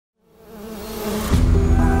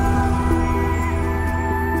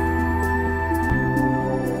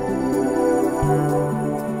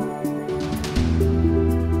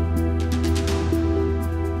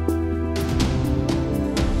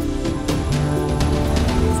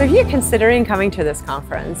So if you're considering coming to this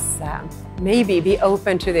conference, maybe be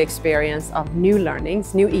open to the experience of new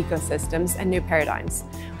learnings, new ecosystems, and new paradigms.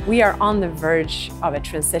 We are on the verge of a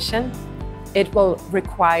transition. It will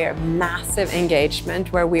require massive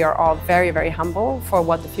engagement where we are all very, very humble for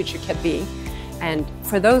what the future could be. And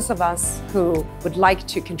for those of us who would like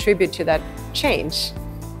to contribute to that change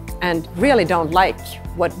and really don't like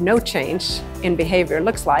what no change in behavior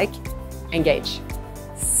looks like, engage.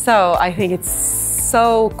 So I think it's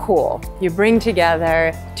so cool. You bring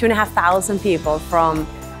together 2,500 people from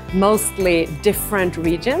mostly different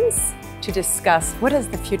regions to discuss what does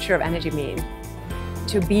the future of energy mean?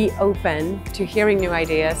 To be open to hearing new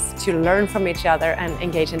ideas, to learn from each other and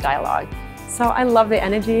engage in dialogue. So I love the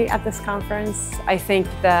energy at this conference. I think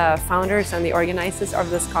the founders and the organizers of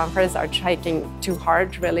this conference are trying too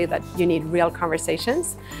hard, really, that you need real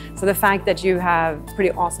conversations. So the fact that you have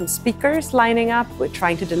pretty awesome speakers lining up, with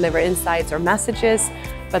trying to deliver insights or messages,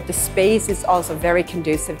 but the space is also very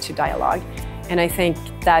conducive to dialogue. And I think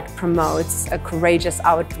that promotes a courageous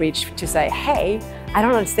outreach to say, hey, I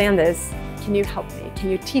don't understand this. Can you help me? Can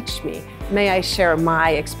you teach me? May I share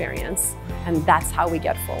my experience? And that's how we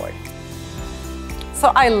get forward.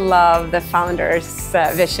 So I love the founders'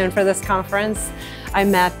 vision for this conference. I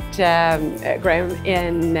met Graham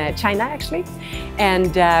in China, actually.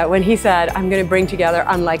 And when he said, I'm going to bring together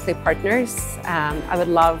unlikely partners, I would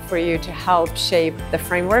love for you to help shape the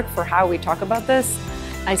framework for how we talk about this,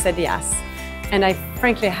 I said yes. And I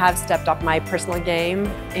frankly have stepped up my personal game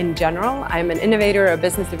in general. I'm an innovator, a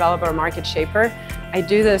business developer, a market shaper. I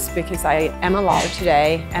do this because I am a lawyer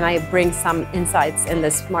today and I bring some insights in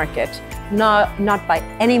this market. Not by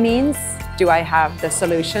any means do I have the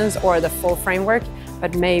solutions or the full framework,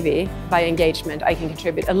 but maybe by engagement I can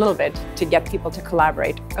contribute a little bit to get people to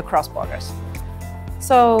collaborate across borders.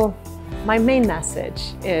 So my main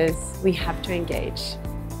message is we have to engage.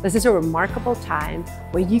 This is a remarkable time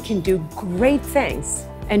where you can do great things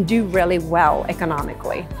and do really well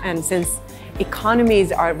economically. And since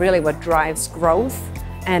economies are really what drives growth,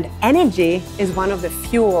 and energy is one of the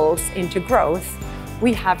fuels into growth,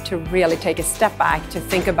 we have to really take a step back to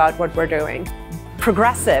think about what we're doing.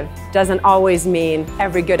 Progressive doesn't always mean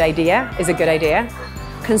every good idea is a good idea.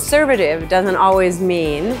 Conservative doesn't always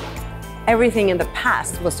mean everything in the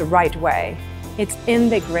past was the right way. It's in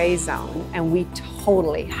the gray zone, and we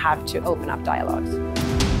totally have to open up dialogues.